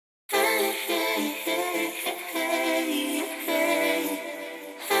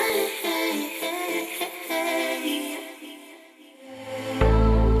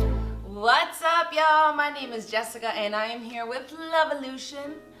is Jessica and I am here with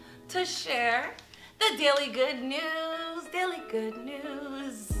LovEvolution to share the daily good news.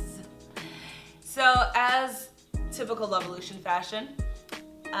 So as typical LovEvolution fashion,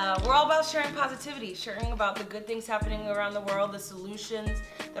 we're all about sharing positivity, sharing about the good things happening around the world, the solutions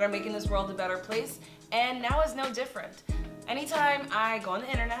that are making this world a better place, and now is no different. Anytime I go on the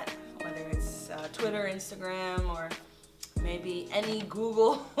internet, whether it's Twitter, Instagram, or maybe any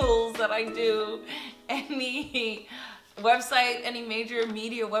Googles that I do, any website, any major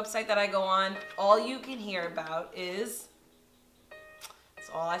media website that I go on, all you can hear about is, that's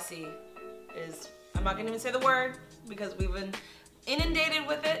all I see is, I'm not gonna even say the word because we've been inundated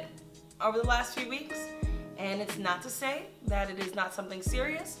with it over the last few weeks, and it's not to say that it is not something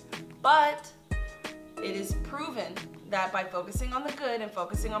serious, but it is proven that by focusing on the good and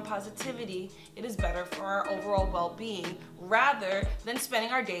focusing on positivity, it is better for our overall well-being rather than spending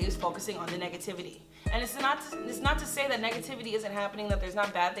our days focusing on the negativity. And it's not to say that negativity isn't happening, that there's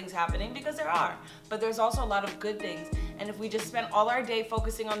not bad things happening, because there are, but there's also a lot of good things. And if we just spend all our day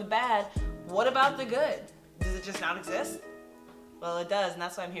focusing on the bad, what about the good? Does it just not exist? Well, it does, and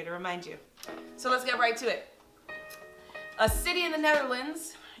that's why I'm here to remind you. So let's get right to it. A city in the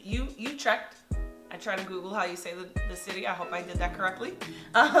Netherlands, Utrecht. I tried to Google how you say the city. I hope I did that correctly.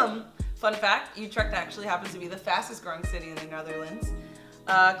 Fun fact, Utrecht actually happens to be the fastest growing city in the Netherlands.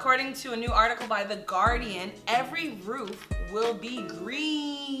 According to a new article by The Guardian, every roof will be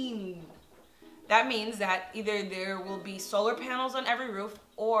green. That means that either there will be solar panels on every roof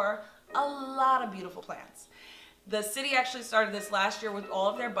or a lot of beautiful plants. The city actually started this last year with all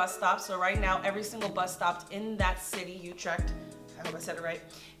of their bus stops. So right now, every single bus stop in that city, Utrecht, I hope I said it right,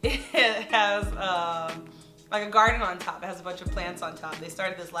 it has like a garden on top. It has a bunch of plants on top. They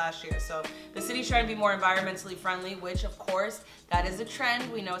started this last year. So the city's trying to be more environmentally friendly, which of course, that is a trend.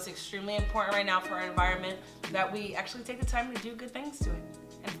 We know it's extremely important right now for our environment that we actually take the time to do good things to it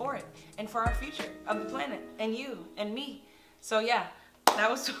and for it and for our future of the planet and you and me. So yeah,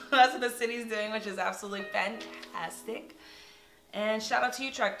 that's what the city's doing, which is absolutely fantastic. And shout out to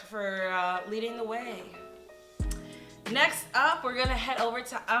Utrecht for leading the way. Next up, we're gonna head over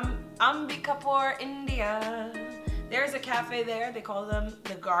to Ambikapur, India. There's a cafe there. They call them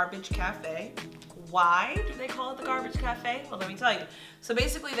the Garbage Cafe. Why do they call it the Garbage Cafe? Well, let me tell you. So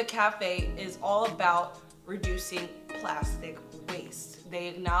basically, the cafe is all about reducing plastic waste. They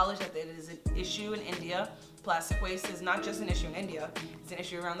acknowledge that it is an issue in India. Plastic waste is not just an issue in India, it's an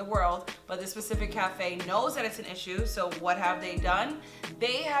issue around the world, but this specific cafe knows that it's an issue, so what have they done?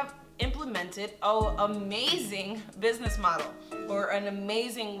 They have implemented an amazing business model, or an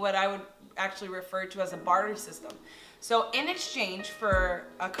amazing, what I would actually refer to as a barter system. So in exchange for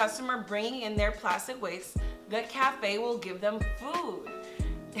a customer bringing in their plastic waste, the cafe will give them food.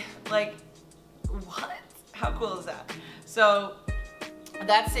 Like, what? How cool is that? So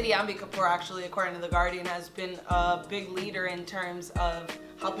that city, Ambikapur, actually, according to The Guardian, has been a big leader in terms of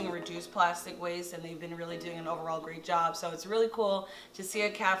helping reduce plastic waste, and they've been really doing an overall great job. So it's really cool to see a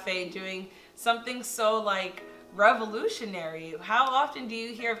cafe doing something so like revolutionary. How often do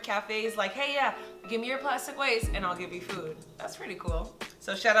you hear of cafes like, hey, yeah, give me your plastic waste and I'll give you food? That's pretty cool.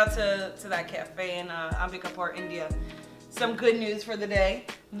 So shout out to that cafe in Ambikapur, India. Some good news for the day.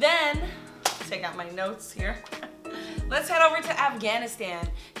 Then, take out my notes here. Let's head over to Afghanistan.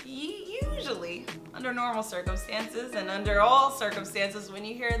 Usually, under normal circumstances and under all circumstances, when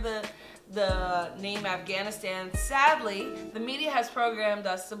you hear the name Afghanistan, sadly, the media has programmed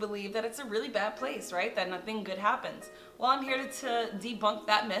us to believe that it's a really bad place, right? That nothing good happens. Well, I'm here to debunk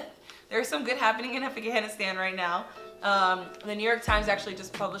that myth. There's some good happening in Afghanistan right now. The New York Times actually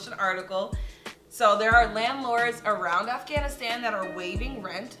just published an article. So there are landlords around Afghanistan that are waiving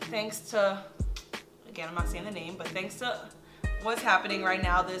rent thanks to, again, I'm not saying the name, but thanks to what's happening right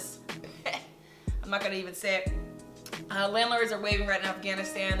now, I'm not gonna even say it. Landlords are waiving rent in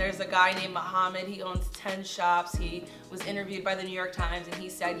Afghanistan. There's a guy named Mohammed. He owns 10 shops. He was interviewed by the New York Times, and he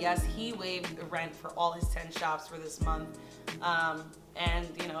said, yes, he waived the rent for all his 10 shops for this month. And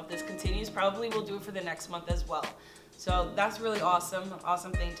you know, if this continues, probably we'll do it for the next month as well. So that's really awesome,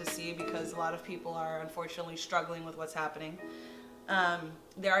 awesome thing to see, because a lot of people are unfortunately struggling with what's happening.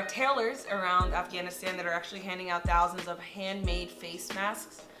 There are tailors around Afghanistan that are actually handing out thousands of handmade face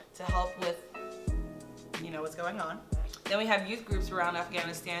masks to help with, you know, what's going on. Then we have youth groups around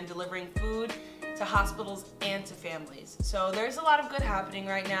Afghanistan delivering food to hospitals and to families. So there's a lot of good happening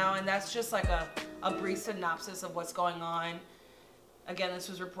right now, and that's just like a brief synopsis of what's going on. Again, this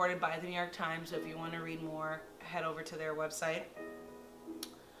was reported by the New York Times, so if you want to read more, head over to their website.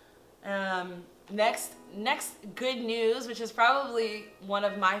 Next good news, which is probably one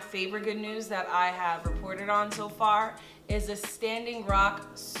of my favorite good news that I have reported on so far, is the Standing Rock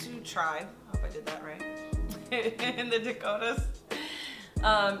Sioux tribe. I hope I did that right. In the Dakotas.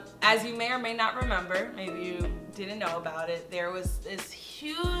 As you may or may not remember, maybe you didn't know about it, there was this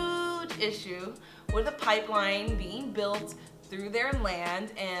huge issue with a pipeline being built through their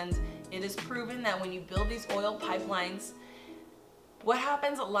land, and it is proven that when you build these oil pipelines, what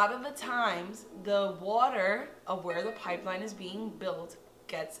happens a lot of the times, the water of where the pipeline is being built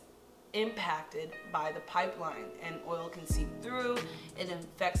gets impacted by the pipeline, and oil can seep through. It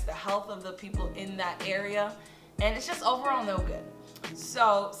affects the health of the people in that area, and it's just overall no good.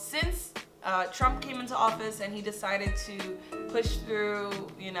 So since Trump came into office and he decided to push through,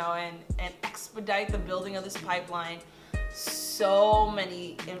 you know, and expedite the building of this pipeline, so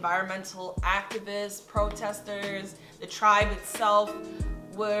many environmental activists, protesters, the tribe itself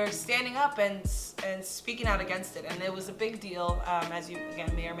were standing up and speaking out against it, and it was a big deal, as you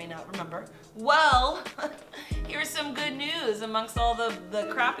again may or may not remember. Well, here's some good news amongst all the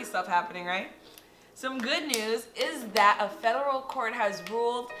crappy stuff happening, right? Some good news is that a federal court has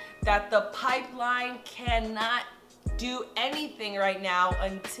ruled that the pipeline cannot do anything right now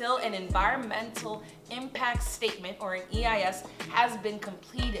until an environmental impact statement, or an EIS, has been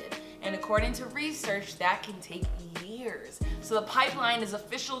completed. And according to research, that can take years. So the pipeline is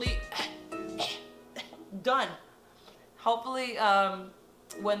officially done. Hopefully,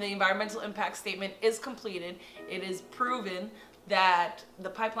 when the environmental impact statement is completed, it is proven that the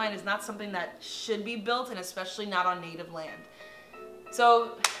pipeline is not something that should be built, and especially not on native land.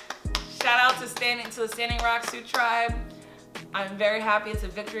 So shout out to the Standing Rock Sioux tribe. I'm very happy. It's a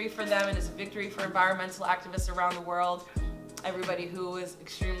victory for them, and it's a victory for environmental activists around the world. Everybody who was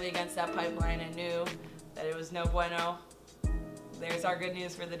extremely against that pipeline and knew that it was no bueno. There's our good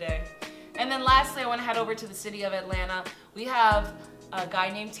news for the day. And then lastly, I want to head over to the city of Atlanta. We have a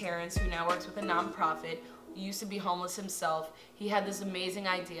guy named Terrence who now works with a nonprofit. He used to be homeless himself. He had this amazing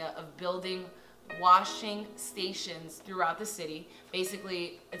idea of building washing stations throughout the city.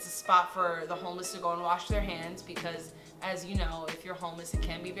 Basically, it's a spot for the homeless to go and wash their hands, because as you know, if you're homeless, it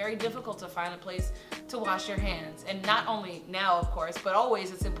can be very difficult to find a place to wash your hands. And not only now, of course, but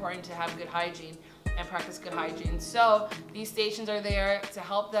always it's important to have good hygiene and practice good hygiene. So these stations are there to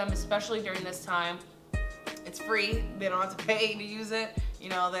help them, especially during this time. It's free. They don't have to pay to use it. You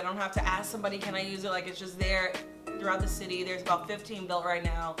know, they don't have to ask somebody, can I use it? Like, it's just there throughout the city. There's about 15 built right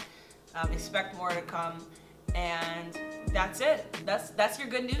now. Expect more to come. And that's it. That's your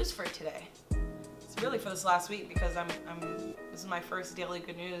good news for today. It's really for this last week, because this is my first daily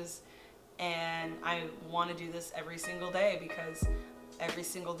good news, and I want to do this every single day, because every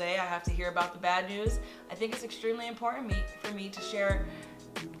single day I have to hear about the bad news. I think it's extremely important for me to share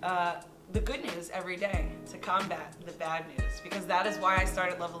the good news every day, to combat the bad news, because that is why I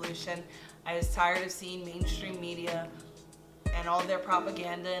started LovEvolution. I was tired of seeing mainstream media and all their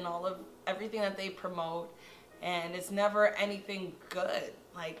propaganda and all of everything that they promote, and it's never anything good.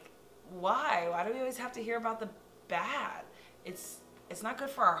 Like, why do we always have to hear about the bad? It's not good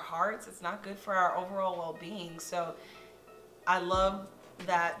for our hearts. It's not good for our overall well-being. So I love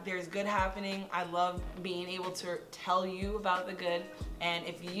that there's good happening. I love being able to tell you about the good. And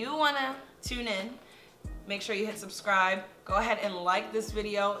if you want to tune in, make sure you hit subscribe. Go ahead and like this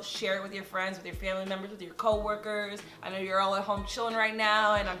video, share it with your friends, with your family members, with your co-workers. I know you're all at home chilling right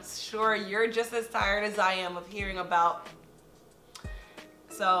now, and I'm sure you're just as tired as I am of hearing about.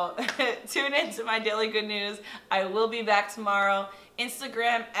 So tune in to my daily good news. I will be back tomorrow.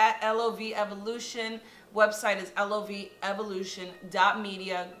 Instagram at LovEvolution. Website is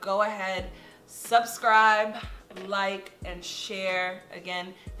LovEvolution.media. Go ahead, subscribe, like, and share.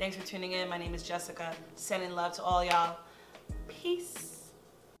 Again, thanks for tuning in. My name is Jessica. Sending love to all y'all. Peace.